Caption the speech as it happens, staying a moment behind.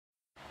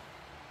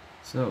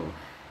So,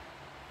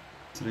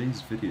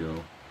 today's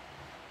video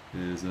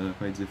is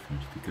quite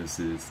different because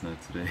it's not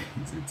today.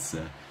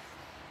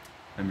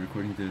 I'm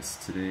recording this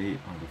today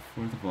on the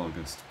 4th of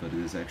August, but it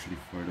is actually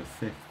for the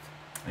 5th.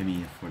 I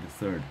mean, for the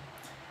 3rd,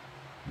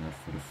 not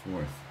for the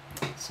 4th.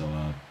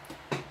 So,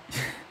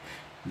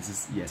 this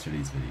is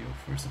yesterday's video,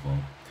 first of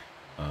all.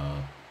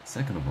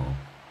 Second of all,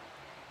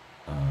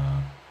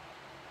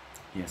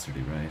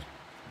 yesterday, right?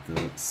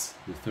 The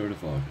 3rd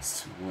of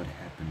August. What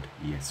happened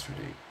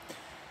yesterday?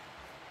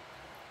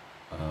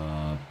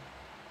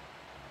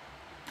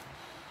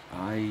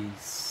 I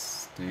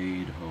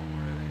stayed home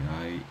really.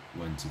 I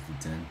went to the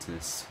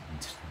dentist and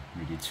didn't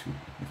really do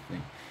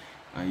anything.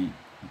 I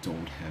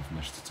don't have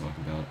much to talk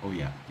about. Oh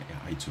yeah,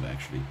 I do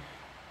actually.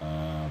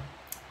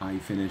 I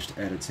finished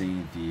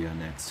editing the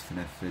next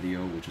fnaf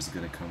video, which is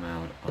gonna come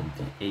out on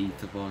the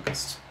 8th of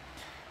August.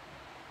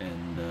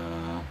 And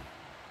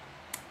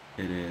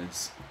it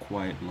is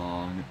quite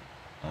long.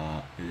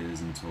 It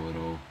is in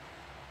total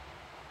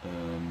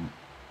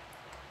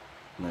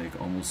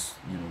like almost,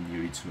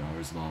 nearly 2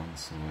 hours long,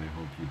 so I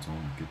hope you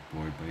don't get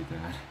bored by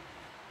that.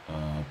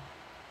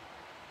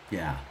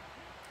 Yeah,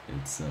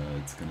 it's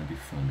gonna be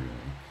fun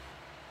really.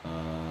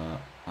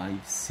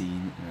 I've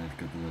seen and I've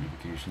got the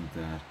notification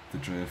that the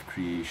Joy of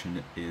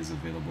Creation is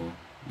available.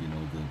 The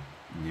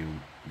new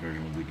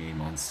version of the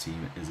game on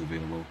Steam is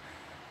available.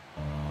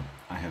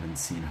 I haven't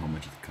seen how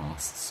much it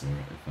costs or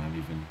if I'm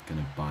even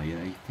gonna buy it.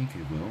 I think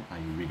I will. I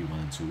really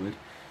want to do it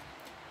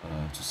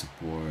to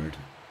support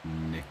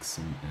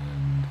Nixon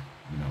and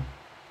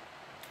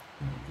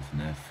the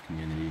fnaf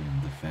community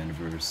and the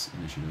fanverse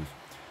initiative.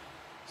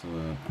 So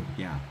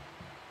yeah,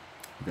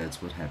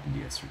 that's what happened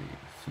yesterday.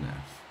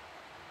 fnaf.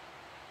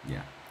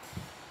 Yeah,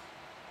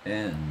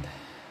 and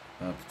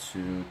up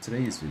to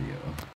today's video.